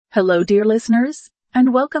Hello, dear listeners,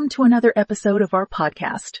 and welcome to another episode of our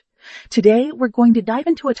podcast. Today, we're going to dive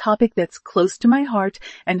into a topic that's close to my heart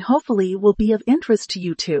and hopefully will be of interest to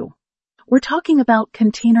you too. We're talking about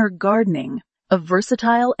container gardening, a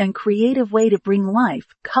versatile and creative way to bring life,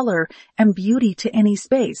 color, and beauty to any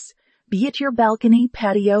space, be it your balcony,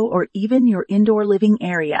 patio, or even your indoor living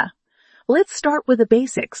area. Let's start with the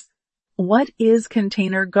basics. What is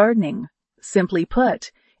container gardening? Simply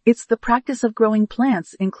put, it's the practice of growing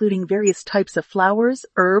plants, including various types of flowers,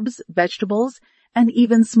 herbs, vegetables, and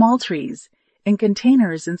even small trees, in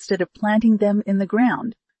containers instead of planting them in the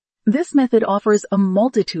ground. This method offers a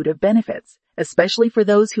multitude of benefits, especially for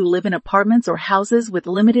those who live in apartments or houses with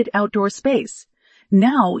limited outdoor space.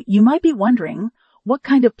 Now, you might be wondering, what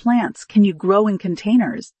kind of plants can you grow in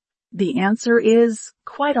containers? The answer is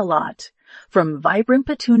quite a lot. From vibrant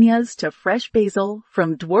petunias to fresh basil,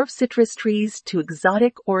 from dwarf citrus trees to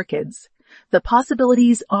exotic orchids. The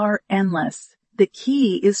possibilities are endless. The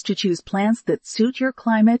key is to choose plants that suit your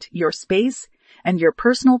climate, your space, and your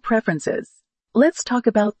personal preferences. Let's talk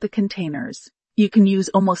about the containers. You can use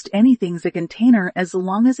almost anything as a container as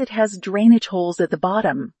long as it has drainage holes at the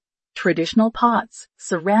bottom. Traditional pots,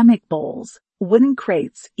 ceramic bowls, wooden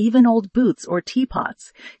crates, even old boots or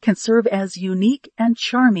teapots can serve as unique and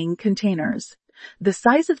charming containers. The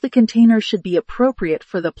size of the container should be appropriate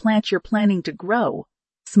for the plant you're planning to grow.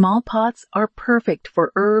 Small pots are perfect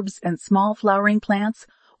for herbs and small flowering plants,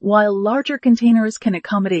 while larger containers can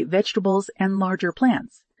accommodate vegetables and larger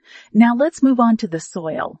plants. Now let's move on to the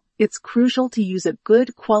soil. It's crucial to use a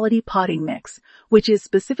good quality potting mix, which is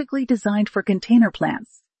specifically designed for container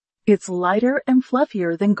plants. It's lighter and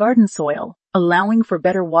fluffier than garden soil, allowing for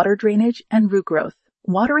better water drainage and root growth.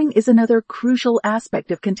 Watering is another crucial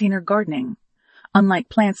aspect of container gardening. Unlike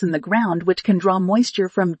plants in the ground, which can draw moisture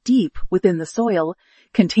from deep within the soil,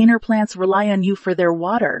 container plants rely on you for their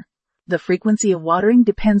water. The frequency of watering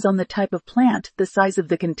depends on the type of plant, the size of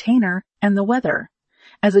the container, and the weather.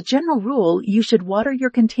 As a general rule, you should water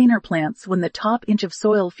your container plants when the top inch of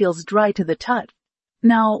soil feels dry to the touch.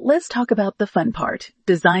 Now, let's talk about the fun part,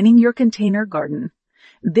 designing your container garden.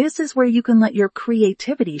 This is where you can let your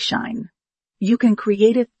creativity shine. You can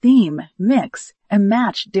create a theme, mix, and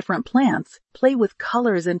match different plants, play with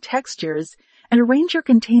colors and textures, and arrange your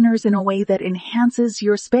containers in a way that enhances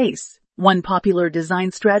your space. One popular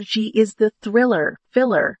design strategy is the thriller,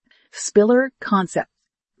 filler, spiller concept.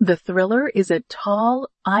 The thriller is a tall,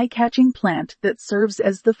 eye-catching plant that serves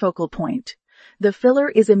as the focal point. The filler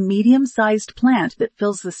is a medium-sized plant that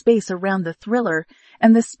fills the space around the thriller,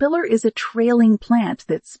 and the spiller is a trailing plant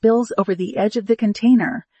that spills over the edge of the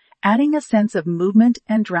container, adding a sense of movement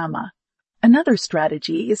and drama. Another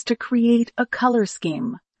strategy is to create a color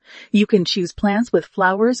scheme. You can choose plants with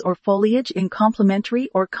flowers or foliage in complementary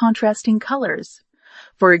or contrasting colors.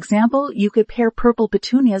 For example, you could pair purple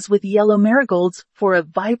petunias with yellow marigolds for a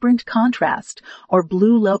vibrant contrast, or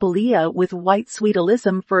blue lobelia with white sweet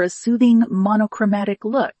alyssum for a soothing monochromatic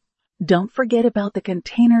look. Don't forget about the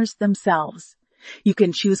containers themselves. You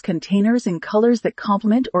can choose containers in colors that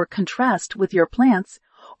complement or contrast with your plants,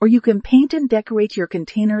 or you can paint and decorate your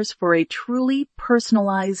containers for a truly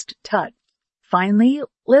personalized touch. Finally,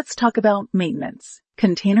 let's talk about maintenance.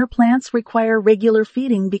 Container plants require regular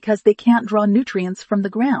feeding because they can't draw nutrients from the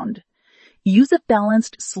ground. Use a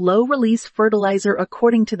balanced, slow-release fertilizer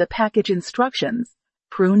according to the package instructions.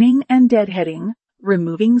 Pruning and deadheading,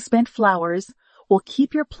 removing spent flowers, will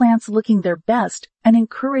keep your plants looking their best and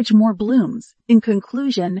encourage more blooms. In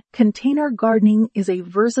conclusion, container gardening is a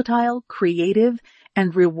versatile, creative,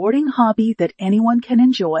 and rewarding hobby that anyone can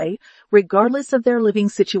enjoy, regardless of their living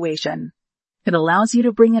situation. It allows you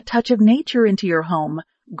to bring a touch of nature into your home,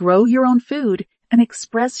 grow your own food, and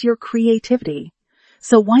express your creativity.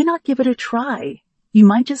 So why not give it a try? You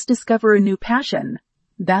might just discover a new passion.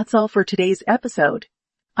 That's all for today's episode.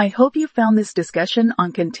 I hope you found this discussion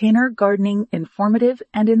on container gardening informative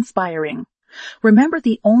and inspiring. Remember,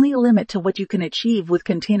 the only limit to what you can achieve with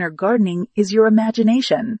container gardening is your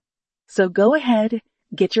imagination. So go ahead,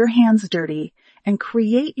 get your hands dirty, and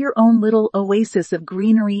create your own little oasis of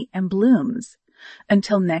greenery and blooms.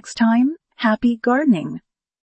 Until next time, happy gardening.